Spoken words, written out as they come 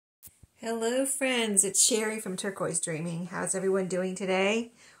Hello friends, it's Sheree from Turquoise Dreaming. How's everyone doing today?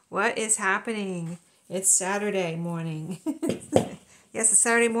 What is happening? It's Saturday morning. Yes, it's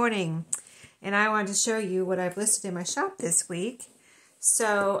Saturday morning. And I wanted to show you what I've listed in my shop this week.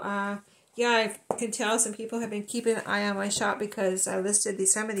 So, yeah, I can tell some people have been keeping an eye on my shop because I listed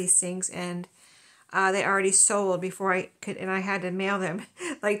some of these things and they already sold before I could, and I had to mail them.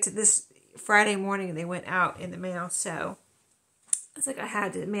 Like to this Friday morning, they went out in the mail, so it's like I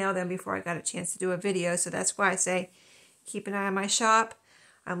had to mail them before I got a chance to do a video, so that's why I say keep an eye on my shop.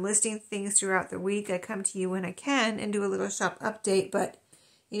 I'm listing things throughout the week. I come to you when I can and do a little shop update, but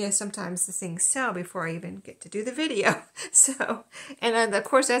you know, sometimes the things sell before I even get to do the video. So, and then of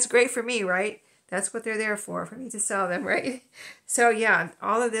course that's great for me, right? That's what they're there for me to sell them, right? So yeah,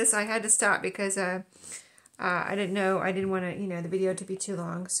 all of this I had to stop because I didn't want to, you know, the video to be too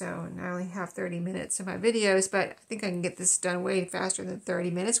long, so I only have 30 minutes in my videos, but I think I can get this done way faster than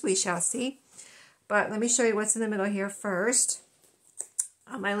 30 minutes. We shall see. But let me show you what's in the middle here first.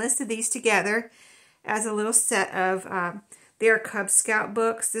 I listed these together as a little set of their Cub Scout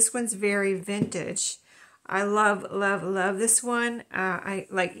books. This one's very vintage. I love this one. I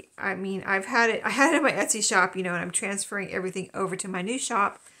had it in my Etsy shop, you know, and I'm transferring everything over to my new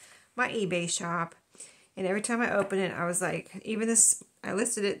shop, my eBay shop. And every time I open it, I was like, even this, I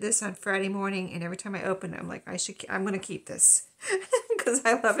listed this on Friday morning, and every time I open it, I'm like, I'm going to keep this because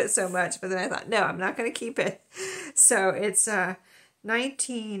I love it so much. But then I thought, no, I'm not going to keep it. So it's right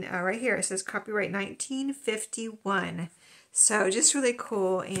here, it says copyright 1951. So just really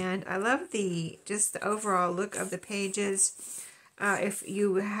cool, and I love just the overall look of the pages. If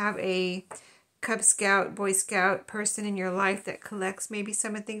you have a Cub Scout, Boy Scout person in your life that collects maybe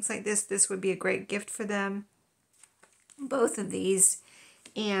some of things like this would be a great gift for them. Both of these,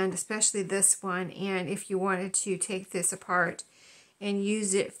 and especially this one. And if you wanted to take this apart and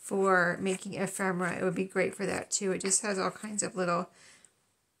use it for making ephemera, it would be great for that too. It just has all kinds of little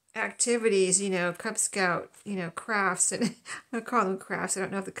activities, you know, Cub Scout, you know, crafts, and I call them crafts. I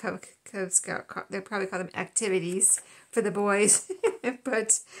don't know if the Cub Scout, they probably call them activities for the boys,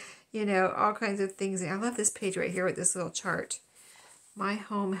 but you know, all kinds of things. I love this page right here with this little chart. My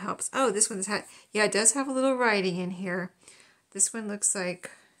home helps. Oh, this one's had, yeah, it does have a little writing in here. This one looks like,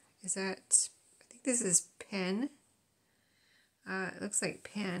 I think this is pen. It looks like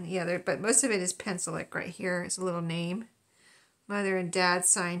pen. Yeah, but most of it is pencil, like right here is a little name. Mother and Dad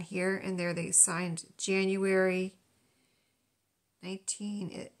signed here, and there they signed January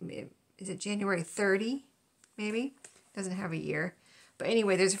 19, is it January 30, maybe? Doesn't have a year. But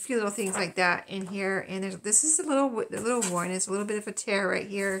anyway, there's a few little things like that in here, and this is the little one. It's a little bit of a tear right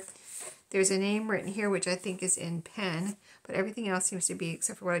here. There's a name written here, which I think is in pen, but everything else seems to be,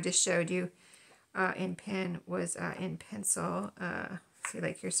 except for what I just showed you, in pen, was in pencil. See,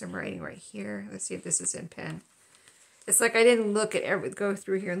 like here's some writing right here. Let's see if this is in pen. It's like I didn't go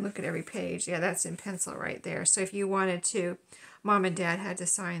through here and look at every page. Yeah, that's in pencil right there. So if you wanted to, Mom and Dad had to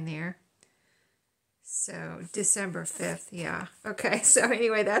sign there. So, December 5th, yeah. Okay, so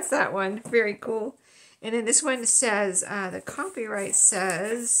anyway, that's that one. Very cool. And then this one says, the copyright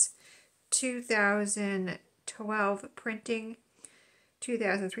says 2012 printing,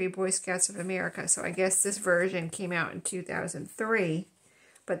 2003 Boy Scouts of America. So I guess this version came out in 2003,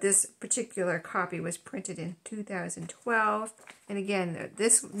 but this particular copy was printed in 2012. And again,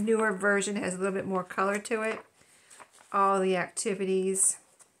 this newer version has a little bit more color to it. All the activities.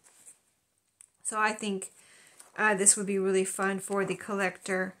 So I think this would be really fun for the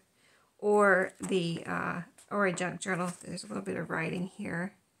collector or or a junk journal. There's a little bit of writing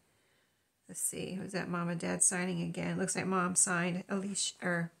here. Let's see, was that Mom and Dad signing again? Looks like Mom signed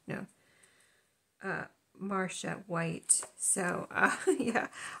Marcia White. So yeah,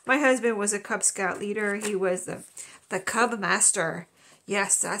 my husband was a Cub Scout leader. He was the Cub Master.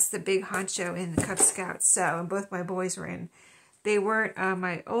 Yes, that's the big honcho in the Cub Scouts. So, and both my boys were in. They weren't,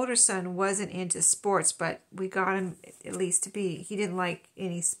 my older son wasn't into sports, but we got him at least to be, he didn't like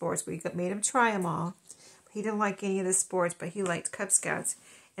any sports. We made him try them all. He didn't like any of the sports, but he liked Cub Scouts.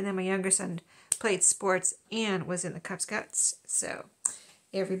 And then my younger son played sports and was in the Cub Scouts. So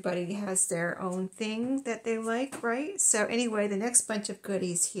everybody has their own thing that they like, right? So anyway, the next bunch of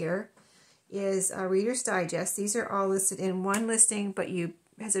goodies here is Reader's Digest. These are all listed in one listing, but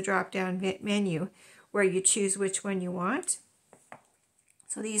has a drop-down menu where you choose which one you want.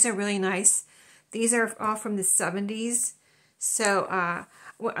 So these are really nice. These are all from the 70s. So,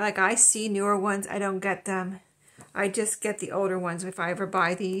 like I see newer ones, I don't get them. I just get the older ones. If I ever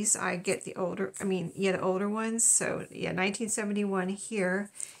buy these, I get the older ones. So, yeah, 1971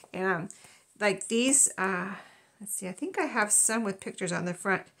 here. And, like these, let's see, I think I have some with pictures on the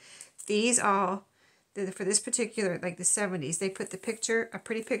front. These all, for this particular, like the 70s, they put the picture, a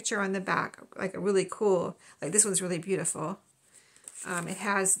pretty picture on the back, like a really cool, like this one's really beautiful. It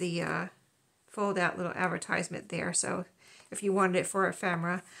has the fold out little advertisement there, so if you wanted it for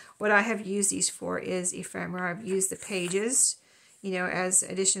ephemera. What I have used these for is ephemera. I've used the pages, you know, as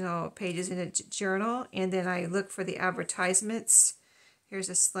additional pages in a journal, and then I look for the advertisements. Here's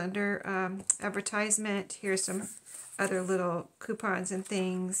a slender advertisement. Here's some other little coupons and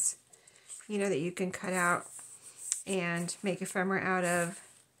things, you know, that you can cut out and make ephemera out of.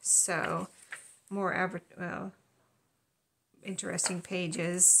 So more interesting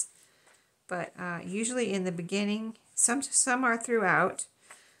pages, but usually in the beginning. Some are throughout,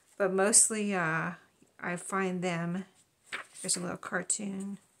 but mostly I find them. There's a little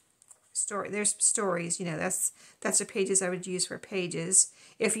cartoon story. There's stories, you know. That's the pages I would use for pages.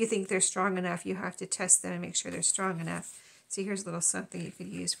 If you think they're strong enough, you have to test them and make sure they're strong enough. See, here's a little something you could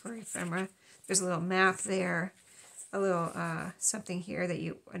use for ephemera. There's a little map there, a little something here that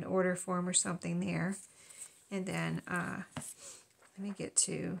an order form or something there, and then let me get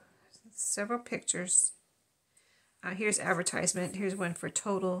to several pictures. Here's advertisement. Here's one for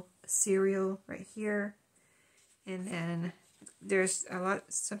Total cereal right here. And then there's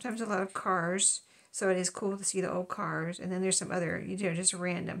sometimes a lot of cars. So it is cool to see the old cars. And then there's some other, you know, just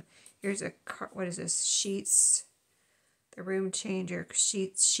random. Here's a car, what is this? Sheets. The room changer.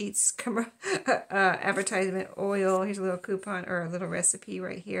 Sheets advertisement. Oil. Here's a little coupon or a little recipe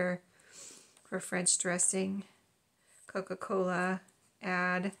right here for French dressing. Coca-Cola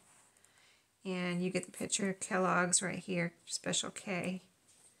ad. And you get the picture. Kellogg's right here, special K.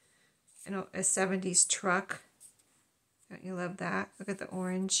 And a 70s truck. Don't you love that? Look at the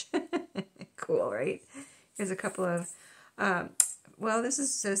orange. Cool, right? Here's a couple of, well,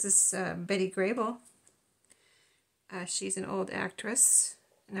 says this Betty Grable. She's an old actress.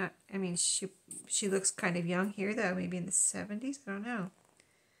 I mean, she looks kind of young here, though. Maybe in the 70s? I don't know.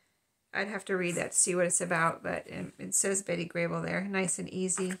 I'd have to read that to see what it's about, but it says Betty Grable there. Nice and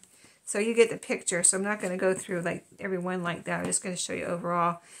easy. So you get the picture, so I'm not going to go through like every one like that. I'm just going to show you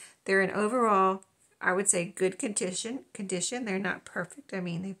overall. They're in overall, I would say, good condition. They're not perfect. I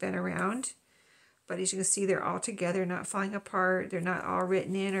mean, they've been around. But as you can see, they're all together, not falling apart. They're not all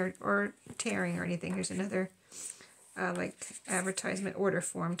written in or tearing or anything. Here's another like advertisement order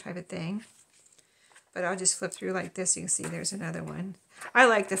form type of thing. But I'll just flip through like this. You can see there's another one. I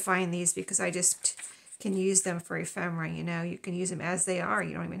like to find these because I just can use them for ephemera, you know. You can use them as they are.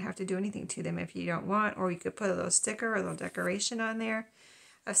 You don't even have to do anything to them if you don't want. Or you could put a little sticker or a little decoration on there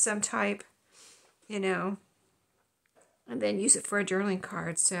of some type, you know. And then use it for a journaling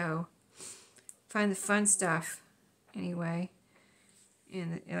card. So find the fun stuff anyway.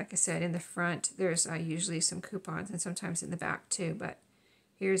 And like I said, in the front, there's usually some coupons and sometimes in the back too. But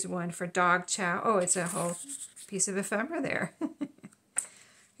here's one for dog chow. Oh, it's a whole piece of ephemera there.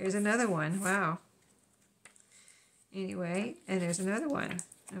 Here's another one. Wow. Anyway, and there's another one.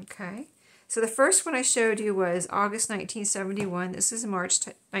 Okay. So the first one I showed you was August 1971. This is March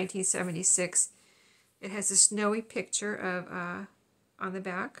 1976. It has a snowy picture of, on the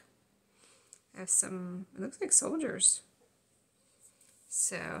back. It has some, it looks like soldiers.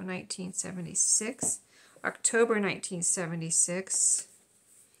 So 1976. October 1976.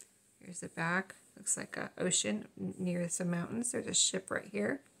 Here's the back. Looks like an ocean near some mountains. There's a ship right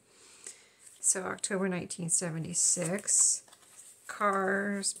here. So October 1976.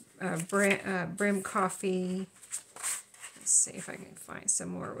 Cars, Brim Coffee. Let's see if I can find some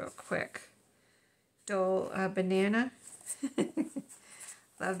more real quick. Dole Banana.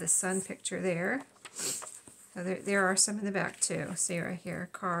 Love the sun picture there. So there are some in the back too. See right here,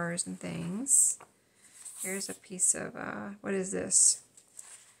 cars and things. Here's a piece of, what is this?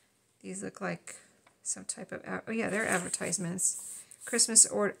 These look like some type of, oh yeah, they're advertisements. Christmas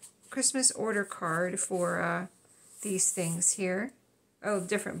order card for these things here. Oh,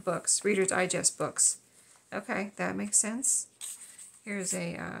 different books, Reader's Digest books. Okay, that makes sense. Here's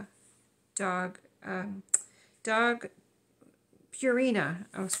a dog Purina.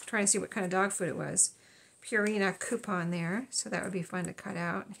 I was trying to see what kind of dog food it was. Purina coupon there, so that would be fun to cut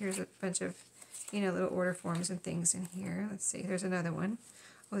out. Here's a bunch of, you know, little order forms and things in here. Let's see, there's another one.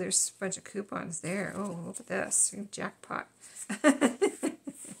 Oh, there's a bunch of coupons there. Oh, look at this. Jackpot.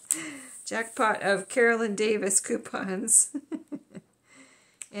 Jackpot of Carolyn Davis coupons.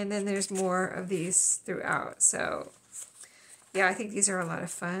 And then there's more of these throughout. So, yeah, I think these are a lot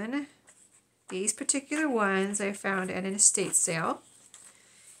of fun. These particular ones I found at an estate sale.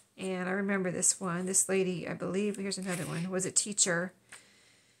 And I remember this one. This lady, I believe, here's another one, was a teacher.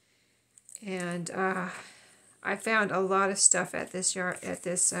 And I found a lot of stuff at this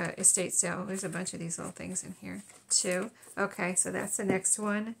estate sale. There's a bunch of these little things in here too. Okay, so that's the next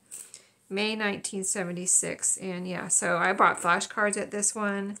one. May 1976. And yeah, so I bought flashcards at this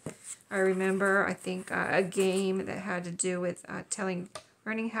one. I remember, I think, a game that had to do with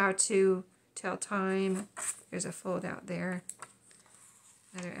learning how to tell time. There's a fold out there.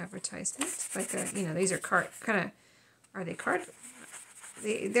 Another advertisement. Like a, you know, these are are they card?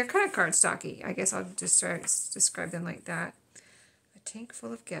 They're kind of cardstocky. I guess I'll just describe them like that. A tank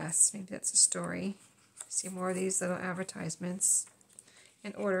full of gas. Maybe that's a story. See more of these little advertisements.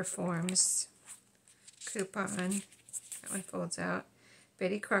 And order forms. Coupon. That one folds out.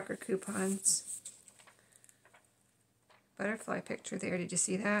 Betty Crocker coupons. Butterfly picture there. Did you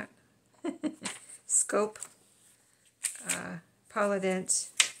see that? Scope. Polydent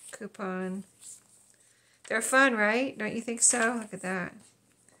coupon. They're fun, right? Don't you think so? Look at that.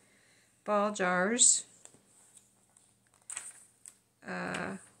 Ball jars.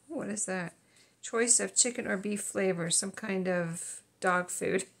 What is that? Choice of chicken or beef flavor. Some kind of dog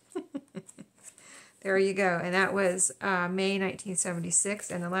food. There you go. And that was May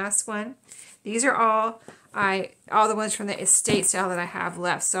 1976. And the last one. These are all the ones from the estate sale that I have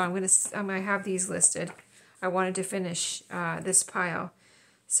left. So I'm gonna have these listed. I wanted to finish this pile.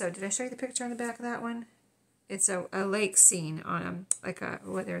 So did I show you the picture on the back of that one? It's a lake scene on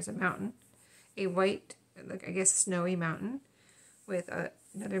there's a mountain, a white, like I guess snowy mountain, with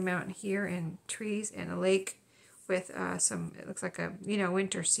another mountain here and trees and a lake with it looks like a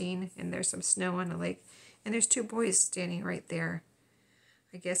winter scene, and there's some snow on the lake, and there's two boys standing right there,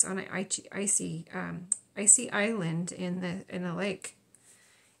 I guess on an icy island in the lake.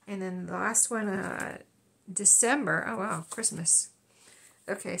 And then the last one, December. Oh wow, Christmas.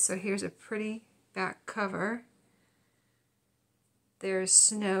 Okay, so here's a pretty back cover. There's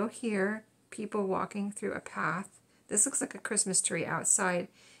snow here, people walking through a path. This looks like a Christmas tree outside.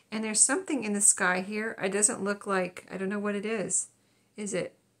 And there's something in the sky here. It doesn't look like, I don't know what it is. Is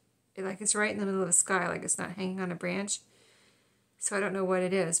it like it's right in the middle of the sky, like it's not hanging on a branch? So I don't know what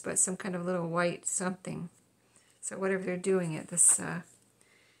it is, but some kind of little white something. So whatever they're doing at this,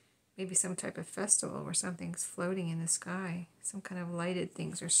 maybe some type of festival where something's floating in the sky. Some kind of lighted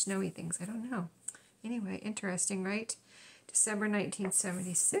things or snowy things. I don't know. Anyway, interesting, right? December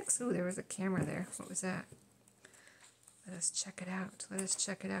 1976. Oh, there was a camera there. What was that? Let us check it out. Let us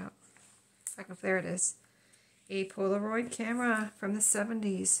check it out. There it is. A Polaroid camera from the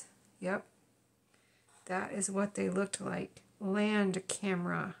 70s. Yep. That is what they looked like. Land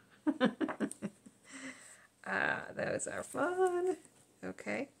camera. Those are fun.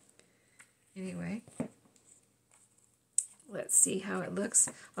 Okay. Anyway, let's see how it looks.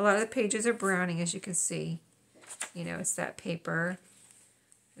 A lot of the pages are browning, as you can see. You know, it's that paper.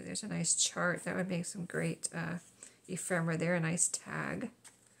 There's a nice chart. That would make some great ephemera there. A nice tag.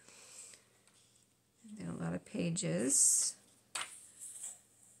 And then a lot of pages.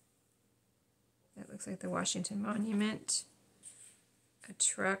 That looks like the Washington Monument. A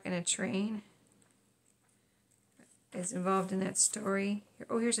truck and a train is involved in that story.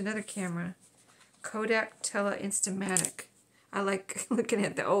 Oh, here's another camera. Kodak Tele Instamatic. I like looking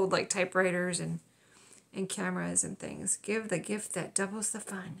at the old typewriters and cameras and things. Give the gift that doubles the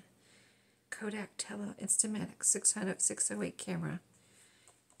fun. Kodak Tele Instamatic 608 camera.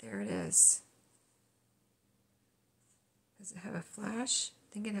 There it is. Does it have a flash?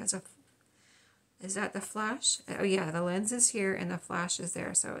 I think it has a... Is that the flash? Oh yeah, the lens is here and the flash is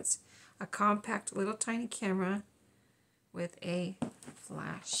there. So it's a compact little tiny camera with a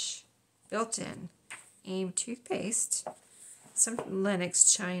flash built in. AIM toothpaste, some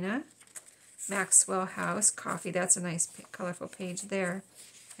Lenox china, Maxwell House coffee. That's a nice colorful page there.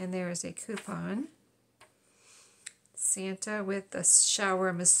 And there is a coupon. Santa with the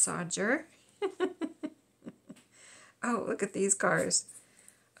shower massager. Oh, look at these cars.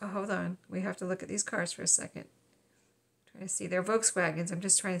 Oh, hold on. We have to look at these cars for a second. Trying to see. They're Volkswagens. I'm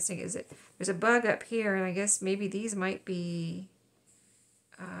just trying to think. There's a bug up here, and I guess maybe these might be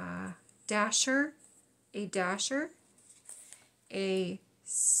Dasher, a Dasher, a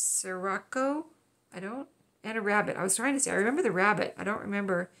Sirocco, and a Rabbit. I was trying to say, I remember the Rabbit. I don't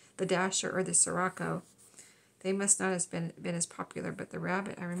remember the Dasher or the Sirocco. They must not have been as popular, but the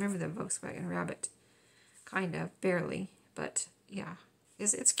Rabbit, I remember the Volkswagen Rabbit. Kind of, barely, but yeah.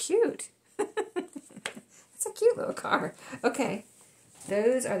 It's cute. It's a cute little car. Okay,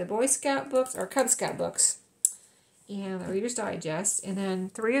 those are the Boy Scout books, or Cub Scout books, and the Reader's Digest, and then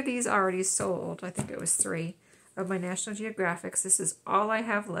 3 of these already sold. I think it was 3 of my National Geographics. This is all I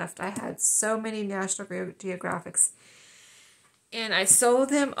have left. I had so many National Geographics, And I sold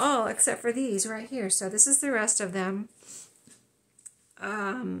them all except for these right here. So this is the rest of them.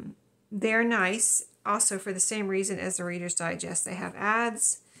 They're nice also for the same reason as the Reader's Digest. They have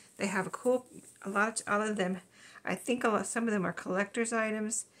ads. They have a lot of them. I think some of them are collector's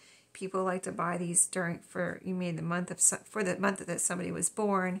items. People like to buy these for the month that somebody was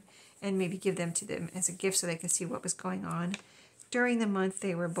born, and maybe give them to them as a gift so they can see what was going on during the month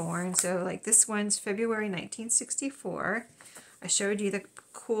they were born. So like this one's February 1964. I showed you the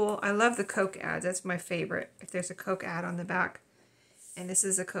cool, I love the Coke ads. That's my favorite. If there's a Coke ad on the back. And this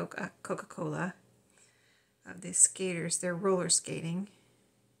is a Coca-Cola of the skaters. They're roller skating.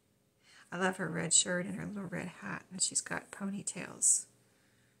 I love her red shirt and her little red hat. And she's got ponytails.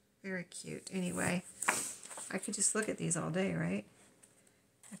 Very cute. Anyway, I could just look at these all day, right?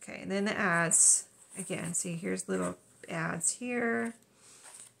 Okay, and then the ads. Again, see, here's little ads here.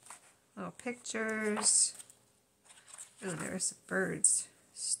 Little pictures. Oh, there's birds.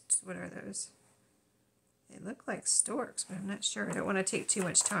 What are those? They look like storks, but I'm not sure. I don't want to take too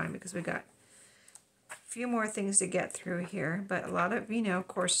much time because we got a few more things to get through here. But a lot of, of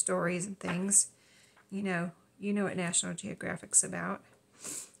course, stories and things. You know what National Geographic's about.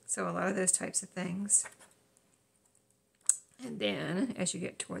 So a lot of those types of things. And then, as you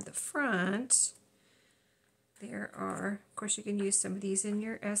get toward the front, there are, of course, you can use some of these in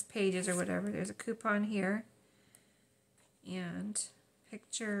your as pages or whatever. There's a coupon here. And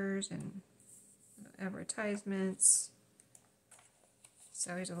pictures and advertisements.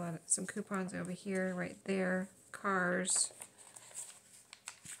 So there's some coupons over here, right there. Cars.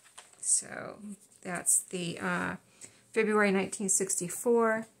 So that's the February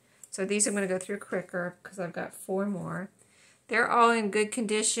 1964. So these I'm going to go through quicker because I've got 4 more. They're all in good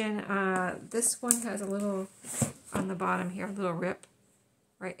condition. This one has a little on the bottom here, a little rip.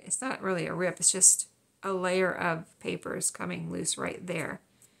 Right, it's not really a rip. It's just a layer of papers coming loose right there.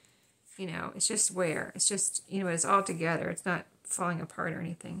 It's just wear. It's just, it's all together. It's not falling apart or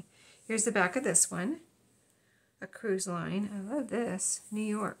anything. Here's the back of this one. A cruise line. I love this. New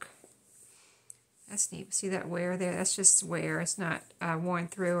York. That's neat. See that wear there? That's just wear. It's not worn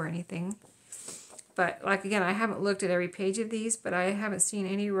through or anything. But, like, again, I haven't looked at every page of these, but I haven't seen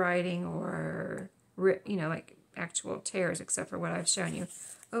any writing or, like actual tears except for what I've shown you.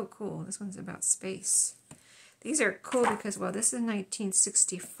 Oh, cool. This one's about space. These are cool because, well, this is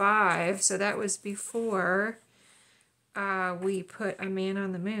 1965, so that was before we put a man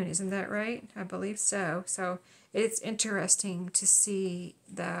on the moon. Isn't that right? I believe so. So it's interesting to see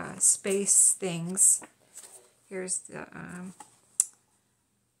the space things. Here's the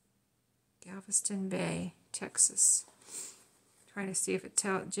Galveston Bay, Texas. Trying to see if it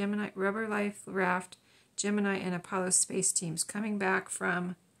tells Gemini, Rubber Life Raft, Gemini and Apollo space teams coming back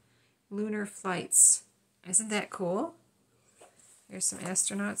from lunar flights. Isn't that cool? There's some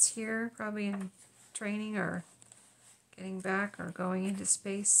astronauts here, probably in training or getting back or going into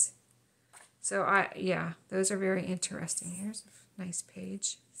space. So yeah, those are very interesting. Here's a nice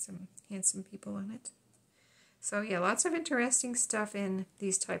page, some handsome people on it. So yeah, lots of interesting stuff in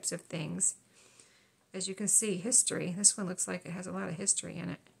these types of things. As you can see, history. This one looks like it has a lot of history in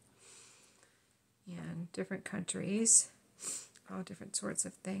it. And different countries, all different sorts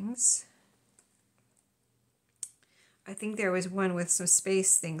of things. I think there was one with some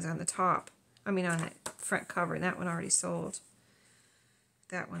space things on the top. I mean, on the front cover, and that one already sold.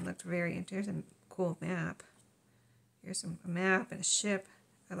 That one looked very interesting. There's a cool map. Here's a map and a ship.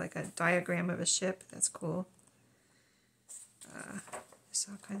 I like a diagram of a ship. That's cool. There's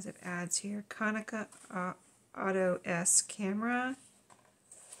all kinds of ads here. Konica Auto S camera.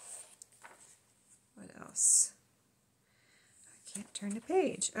 What else? I can't turn the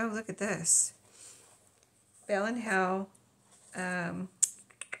page. Oh, look at this. Bell and Hell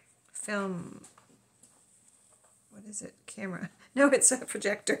film. What is it? Camera. No, it's a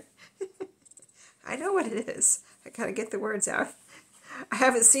projector. I know what it is. I gotta get the words out. I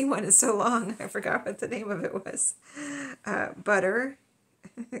haven't seen one in so long. I forgot what the name of it was. Butter.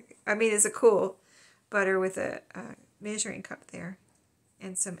 I mean, it's a cool butter with a measuring cup there.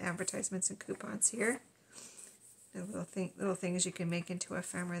 And some advertisements and coupons here. The little things you can make into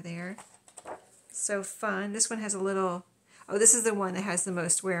ephemera there. So fun. This one has a little... Oh, this is the one that has the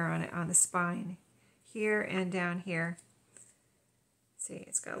most wear on it, on the spine. Here and down here. See,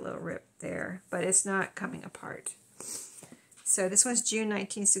 it's got a little rip there, but it's not coming apart. So this one's June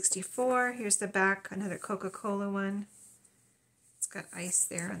 1964. Here's the back, another Coca-Cola one. It's got ice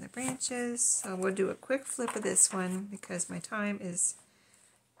there on the branches. So we'll do a quick flip of this one because my time is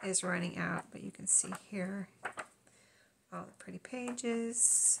running out. But you can see here all the pretty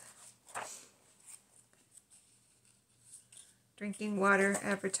pages. Drinking water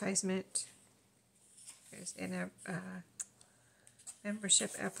advertisement. There's a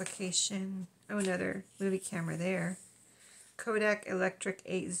membership application. Oh, another movie camera there. Kodak Electric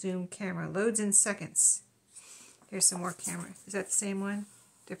 8 zoom camera. Loads in seconds. Here's some more camera. Is that the same one?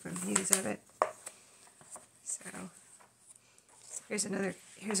 Different views of it. So here's another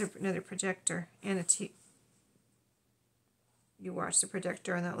projector and a TV. You watch the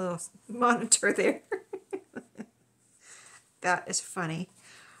projector on that little monitor there. That is funny.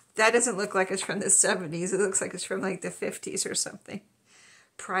 That doesn't look like it's from the 70s. It looks like it's from like the 50s or something.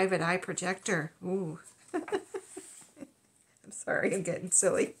 Private eye projector. Ooh. I'm sorry, I'm getting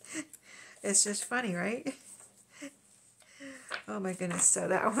silly. It's just funny, right? Oh my goodness. So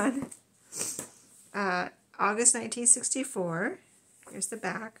that one. August 1964. Here's the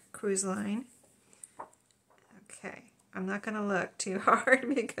back. Cruise line. Okay. I'm not going to look too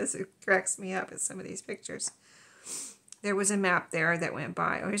hard because it cracks me up at some of these pictures. There was a map there that went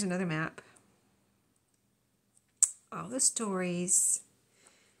by. Oh, here's another map. All the stories.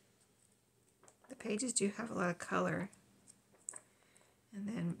 The pages do have a lot of color. And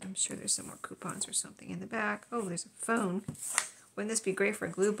then I'm sure there's some more coupons or something in the back. Oh, there's a phone. Wouldn't this be great for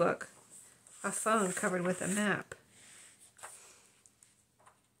a glue book? A phone covered with a map.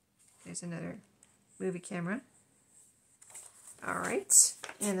 There's another movie camera. All right.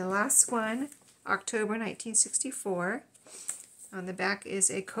 And the last one, October 1964. On the back is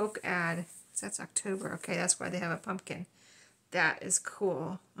a Coke ad. So that's October. Okay, that's why they have a pumpkin. That is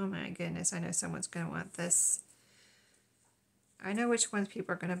cool. Oh my goodness, I know someone's going to want this. I know which ones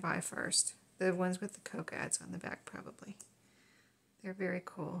people are going to buy first. The ones with the Coke ads on the back, probably. They're very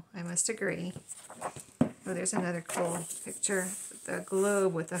cool. I must agree. Oh, there's another cool picture. The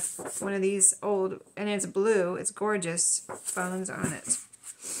globe with one of these old, and it's blue. It's gorgeous. Phones on it.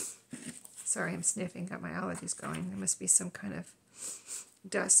 Sorry, I'm sniffing. Got my allergies going. There must be some kind of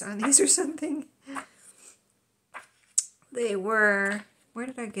dust on these or something. They were... Where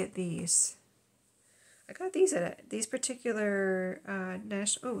did I get these? I got these at these particular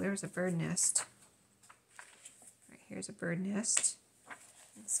nest. Oh, there's a bird nest. Right, here's a bird nest.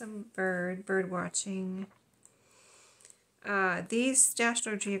 And some bird watching. These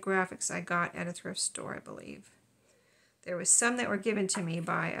National Geographics I got at a thrift store, I believe. There was some that were given to me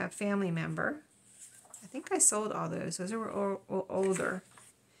by a family member. I think I sold all those. Those were older.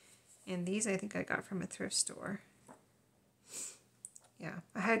 And these I think I got from a thrift store. Yeah,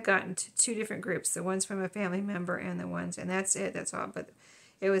 I had gotten to two different groups. The ones from a family member and the ones, and that's it, that's all. But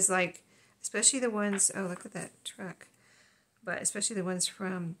it was like, especially the ones, oh, look at that truck. But especially the ones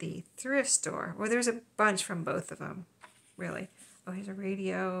from the thrift store. Well, there's a bunch from both of them, really. Oh, here's a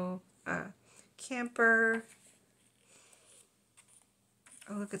radio, camper.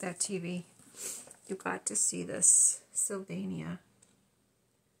 Oh, look at that TV. You got to see this. Sylvania.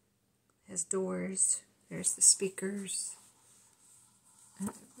 It has doors. There's the speakers.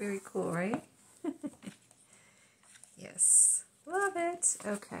 Very cool, right? Yes. Love it.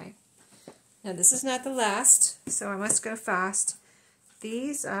 Okay. Now, this is not the last, so I must go fast.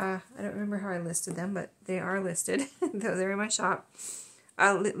 These, I don't remember how I listed them, but they are listed. They're in my shop.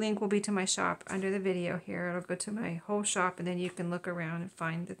 Link will be to my shop under the video here. It'll go to my whole shop, and then you can look around and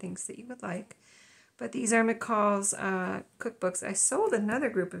find the things that you would like. But these are McCalls cookbooks. I sold another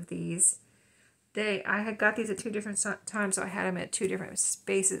group of these. I had got these at two different times, so I had them at two different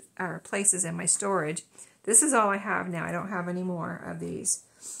spaces or places in my storage. This is all I have now. I don't have any more of these.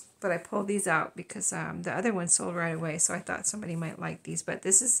 But I pulled these out because the other one sold right away, so I thought somebody might like these. But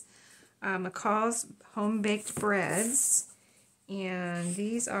this is McCall's Home-Baked Breads. And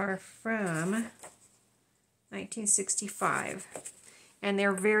these are from 1965. And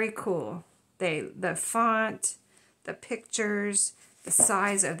they're very cool. The font, the pictures, the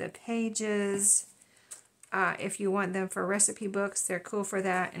size of the pages. If you want them for recipe books, they're cool for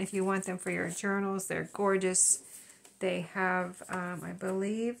that. And if you want them for your journals, they're gorgeous. They have, I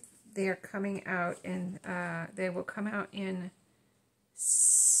believe, they are coming out in, they will come out in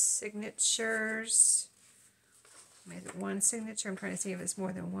signatures. Is it one signature? I'm trying to see if it's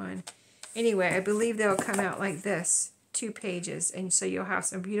more than one. Anyway, I believe they'll come out like this, 2 pages. And so you'll have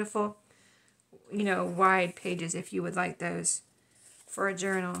some beautiful, you know, wide pages if you would like those for a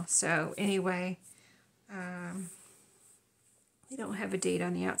journal. So anyway, they don't have a date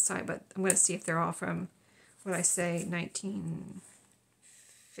on the outside, but I'm going to see if they're all from, what I say,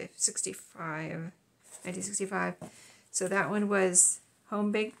 1965. So that one was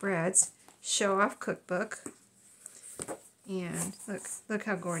Home-Baked Breads, Show-Off Cookbook. And look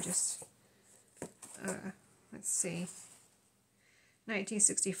how gorgeous. Let's see.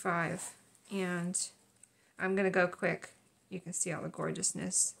 1965. And I'm going to go quick. you can see all the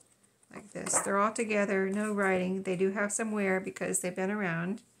gorgeousness like this. They're all together, no writing. They do have some wear because they've been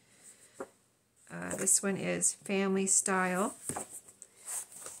around. This one is family style.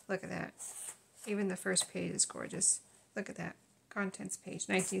 Look at that. Even the first page is gorgeous. Look at that. Contents page,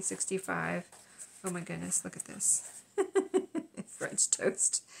 1965. Oh my goodness, look at this. French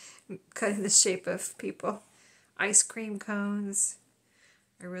toast. Cut in the shape of people. Ice cream cones.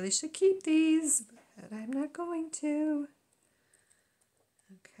 I really should keep these, but I'm not going to.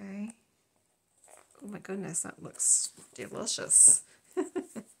 Okay. Oh my goodness, that looks delicious.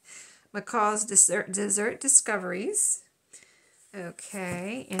 McCalls Dessert Discoveries.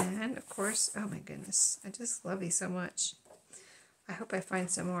 Okay, and of course, oh my goodness, I just love these so much. I hope I find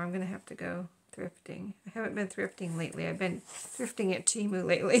some more. I'm going to have to go thrifting. I haven't been thrifting lately. I've been thrifting at Temu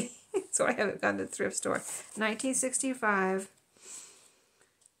lately, so I haven't gone to the thrift store. 1965.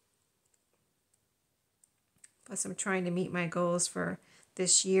 Plus, I'm trying to meet my goals for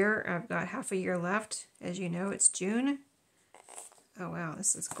this year. I've got half a year left. As you know, it's June. Oh, wow,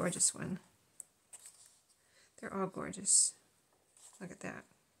 this is a gorgeous one. They're all gorgeous. Look at that.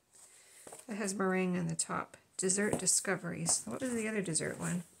 It has meringue on the top. Dessert Discoveries. What was the other dessert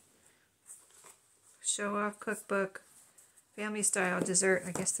one? Show Off Cookbook. Family Style Dessert.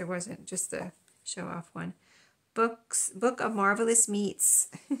 I guess there wasn't, just the Show Off one. Book of Marvelous Meats.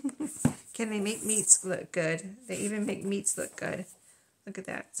 Can they make meats look good? They even make meats look good. Look at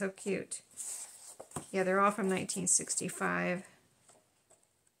that. So cute. Yeah, they're all from 1965.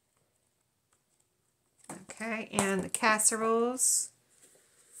 Okay, and the casseroles.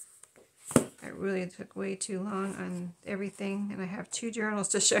 I really took way too long on everything, and I have 2 journals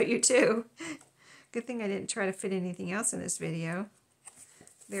to show you too. Good thing I didn't try to fit anything else in this video.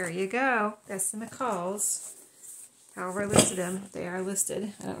 There you go. That's the McCalls. However I listed them, they are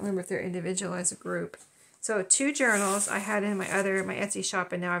listed. I don't remember if they're individual as a group. So 2 journals I had in my Etsy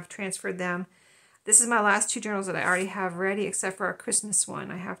shop, and now I've transferred them. This is my last 2 journals that I already have ready, except for our Christmas one.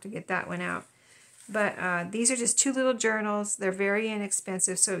 I have to get that one out. But these are just 2 little journals. They're very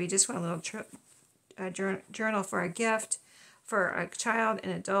inexpensive, so if you just want a little journal for a gift, for a child,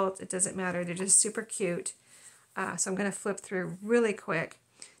 an adult, it doesn't matter. They're just super cute. So I'm going to flip through really quick.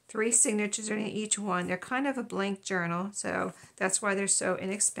 3 signatures are in each one. They're kind of a blank journal, so that's why they're so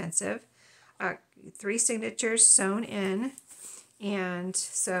inexpensive. 3 signatures sewn in, and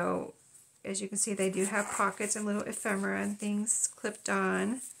so as you can see, they do have pockets and little ephemera and things clipped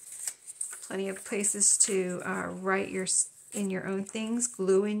on. Plenty of places to write in your own things,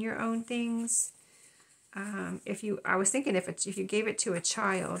 glue in your own things. I was thinking if you gave it to a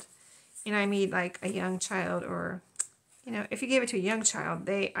child, and I mean like a young child, or if you gave it to a young child,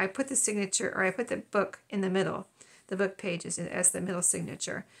 I put the signature, or I put the book in the middle, the book pages as the middle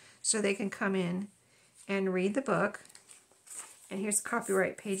signature, so they can come in and read the book. And here's the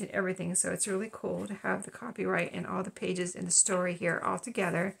copyright page and everything, so it's really cool to have the copyright and all the pages in the story here all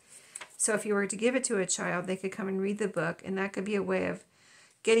together. So if you were to give it to a child, they could come and read the book, and that could be a way of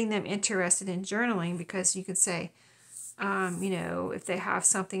getting them interested in journaling, because you could say, if they have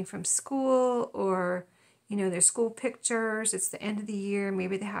something from school, or, their school pictures, it's the end of the year,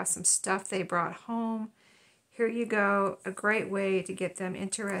 maybe they have some stuff they brought home. Here you go, a great way to get them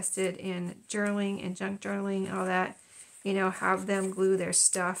interested in journaling and junk journaling and all that. Have them glue their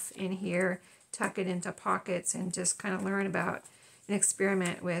stuff in here, tuck it into pockets, and just kind of learn about and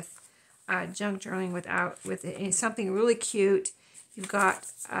experiment with junk journaling with something really cute. You've got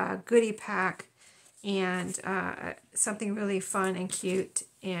a goodie pack and something really fun and cute,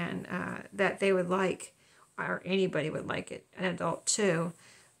 and that they would like, or anybody would like it, an adult too,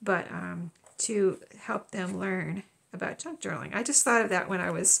 but to help them learn about junk journaling. I just thought of that when I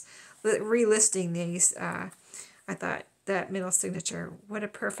was relisting these. I thought that middle signature, what a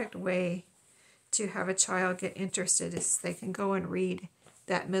perfect way to have a child get interested, is they can go and read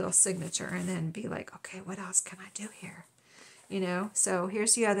that middle signature and then be like, okay, what else can I do here? So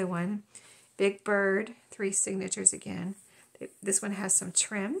here's the other one. Big Bird, 3 signatures again. This one has some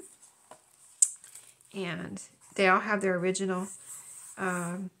trim, and they all have their original,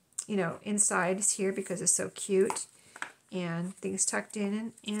 insides here because it's so cute, and things tucked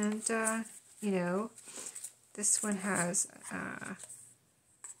in, and this one has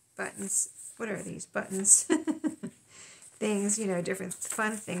buttons. What are these buttons? Things, different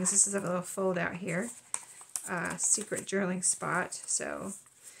fun things. This is a little fold out here. Secret journaling spot. So,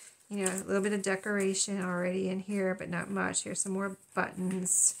 a little bit of decoration already in here, but not much. Here's some more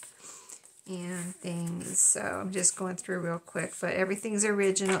buttons and things. So I'm just going through real quick, but everything's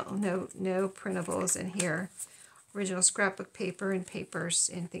original. No printables in here. Original scrapbook paper and papers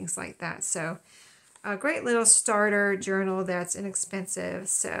and things like that. So a great little starter journal that's inexpensive.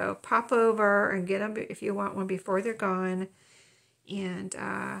 So pop over and get them if you want one before they're gone. And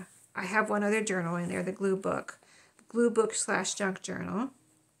I have one other journal in there, the Glue Book / Junk Journal.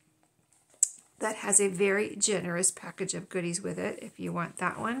 That has a very generous package of goodies with it if you want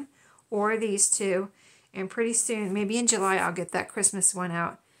that one or these two. And pretty soon, maybe in July, I'll get that Christmas one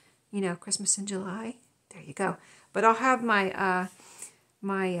out. You know, Christmas in July. There you go. But I'll have my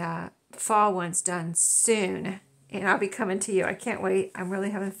fall ones done soon. And I'll be coming to you. I can't wait. I'm really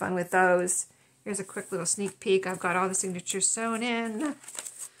having fun with those. Here's a quick little sneak peek. I've got all the signatures sewn in.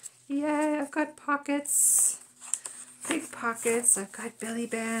 Yay, I've got pockets. Big pockets. I've got belly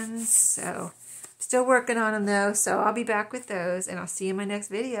bands. So, still working on them though. So, I'll be back with those. And I'll see you in my next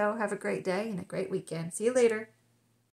video. Have a great day and a great weekend. See you later.